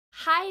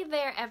Hi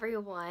there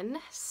everyone!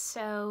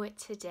 So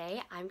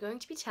today I'm going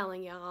to be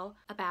telling y'all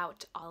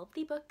about all of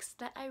the books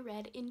that I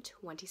read in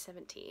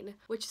 2017,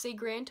 which is a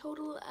grand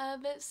total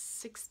of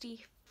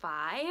 65.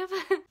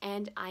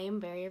 And I am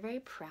very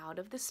proud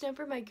of this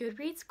number. My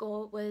Goodreads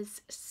goal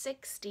was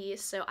 60,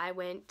 so I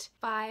went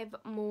 5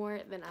 more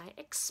than I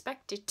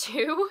expected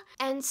to.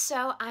 And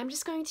so I'm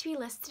just going to be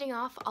listing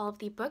off all of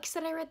the books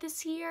that I read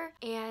this year,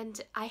 and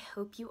I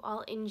hope you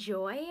all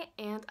enjoy,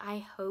 and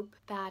I hope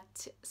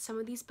that some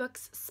of these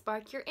books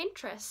spark your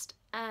interest.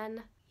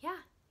 And yeah,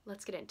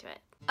 let's get into it.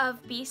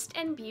 Of Beast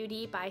and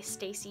Beauty by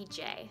Stacey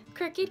J.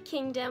 Crooked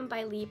Kingdom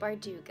by Leigh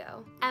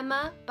Bardugo.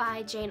 Emma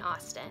by Jane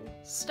Austen.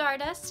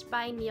 Stardust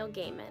by Neil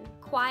Gaiman.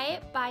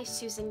 Quiet by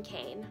Susan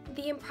Cain.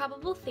 The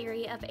Improbable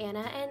Theory of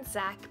Anna and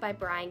Zach by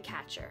Brian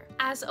Katcher.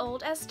 As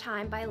Old as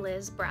Time by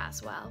Liz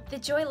Braswell. The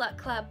Joy Luck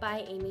Club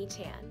by Amy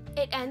Tan.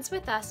 It Ends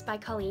With Us by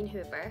Colleen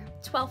Hoover.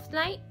 Twelfth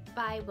Night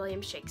by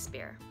William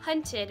Shakespeare.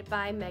 Hunted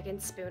by Megan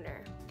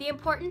Spooner. The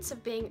Importance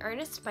of Being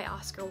Earnest by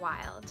Oscar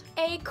Wilde.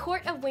 A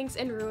Court of Wings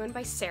and Ruin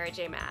by Sarah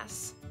J.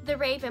 Maas. The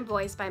Raven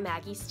Boys by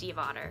Maggie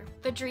Stiefvater.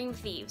 The Dream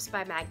Thieves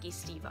by Maggie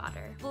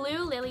Stiefvater.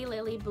 Blue Lily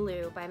Lily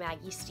Blue by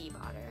Maggie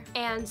Stiefvater.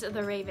 And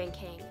The Raven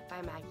King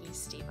by Maggie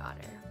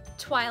Stiefvater.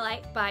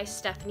 Twilight by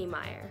Stephanie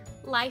Meyer.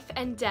 Life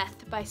and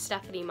Death by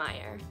Stephanie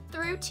Meyer.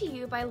 Through to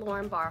You by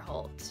Lauren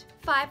Barholt.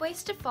 5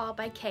 Ways to Fall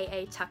by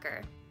K.A.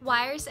 Tucker.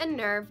 Wires and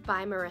Nerve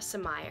by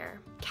Marissa Meyer.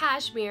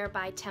 Cashmere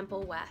by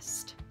Temple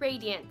West.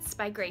 Radiance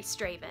by Grace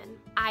Draven.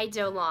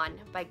 Eidolon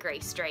by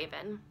Grace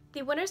Draven.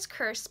 The Winter's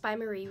Curse by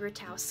Marie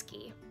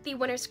Rutowski. The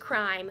Winter's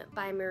Crime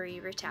by Marie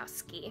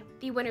Rutowski.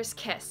 The Winter's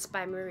Kiss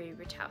by Marie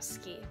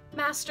Rutowski.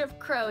 Master of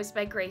Crows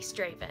by Grace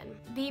Draven.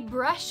 The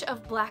Brush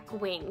of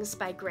Black Wings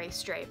by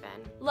Grace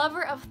Draven.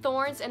 Lover of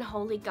Thorns and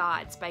Holy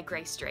Gods by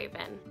Grace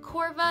Draven.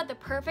 Corva, the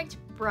Perfect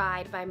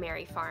Bride by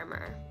Mary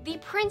Farmer. The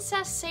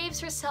Princess Saves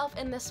Herself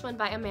in this one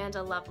by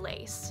Amanda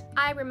Lovelace.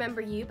 I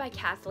Remember You by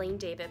Kathleen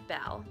David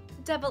Bell.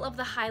 Devil of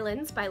the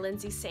Highlands by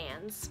Lindsay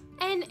Sands.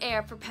 An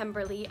Heir for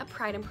Pemberley, a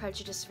Pride and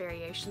Prejudice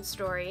variation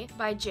story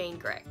by Jane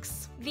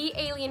Grix. The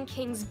Alien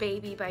King's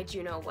Baby by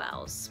Juno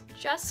Wells.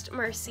 Just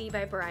Mercy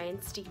by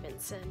Brian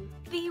Stevenson.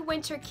 The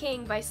Winter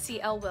King by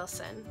C.L.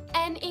 Wilson.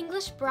 An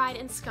English Bride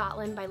in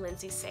Scotland by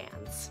Lindsay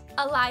Sands.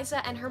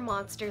 Eliza and Her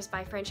Monsters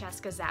by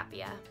Francesca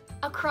Zappia.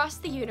 Across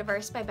the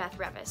Universe by Beth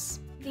Revis.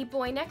 The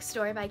Boy Next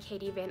Door by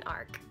Katie Van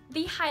Ark.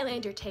 The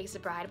Highlander Takes a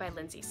Bride by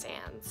Lindsay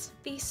Sands.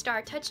 The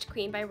Star-Touched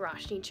Queen by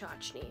Roshni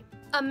Chachny.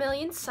 A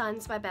Million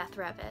Suns by Beth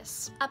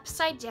Revis.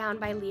 Upside Down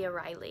by Leah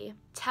Riley.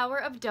 Tower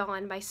of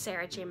Dawn by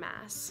Sarah J.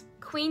 Maas.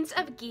 Queens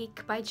of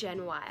Geek by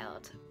Jen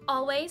Wild.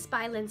 Always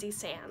by Lindsay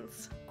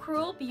Sands.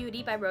 Cruel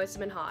Beauty by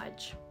Rosamund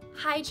Hodge.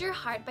 Hide Your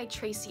Heart by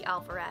Tracy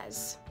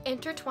Alvarez.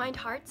 Intertwined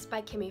Hearts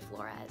by Kimmy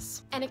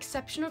Flores. An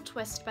Exceptional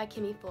Twist by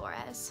Kimmy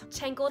Flores.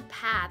 Tangled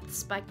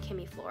Paths by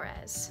Kimmy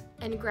Flores.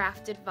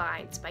 Engrafted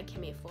Vines by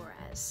Kimmy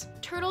Flores.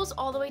 Turtles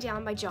All the Way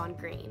Down by John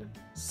Green.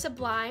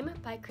 Sublime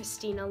by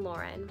Christina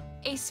Lauren.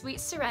 A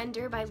Sweet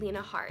Surrender by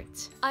Lena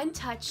Hart.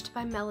 Untouched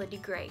by Melody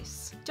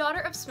Grace.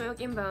 Daughter of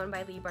Smoke and Bone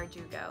by Leigh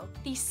Bardugo.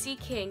 The Sea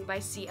King by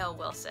C.L.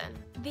 Wilson.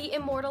 The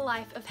Immortal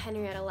Life of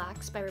Henrietta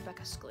Lacks by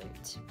Rebecca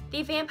Skloot.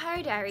 The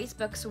Vampire Diaries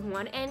Books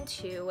 1 and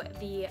 2,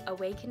 The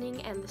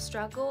Awakening and the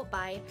Struggle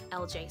by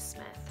L.J.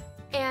 Smith.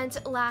 And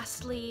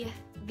lastly,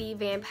 The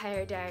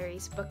Vampire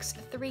Diaries Books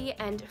 3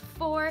 and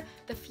 4,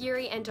 The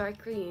Fury and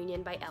Dark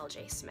Reunion by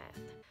L.J. Smith.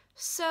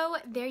 So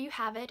there you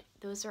have it.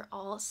 Those are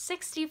all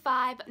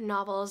 65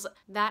 novels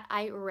that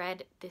I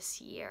read this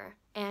year.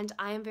 And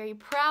I am very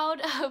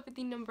proud of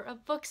the number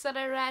of books that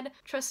I read.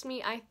 Trust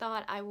me, I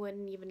thought I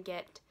wouldn't even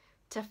get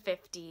to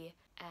 50.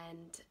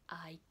 And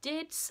I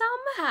did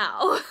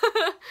somehow.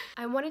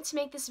 I wanted to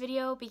make this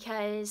video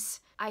because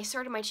I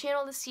started my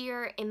channel this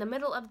year in the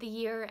middle of the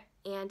year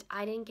and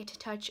I didn't get to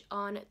touch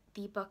on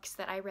the books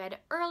that I read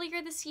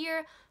earlier this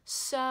year,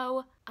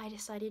 so I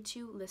decided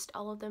to list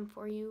all of them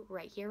for you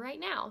right here, right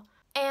now.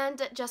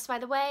 And just by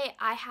the way,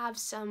 I have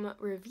some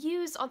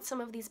reviews on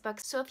some of these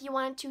books, so if you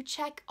wanted to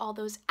check all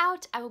those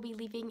out, I will be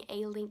leaving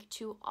a link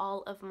to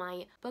all of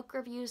my book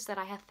reviews that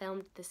I have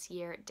filmed this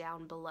year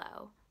down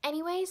below.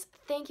 Anyways,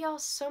 thank y'all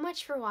so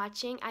much for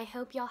watching. I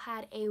hope y'all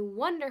had a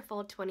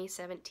wonderful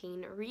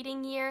 2017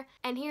 reading year,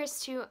 and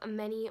here's to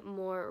many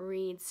more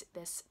reads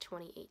this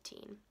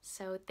 2018.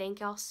 So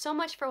thank y'all so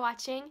much for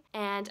watching,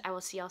 and I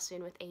will see y'all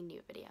soon with a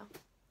new video.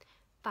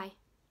 Bye.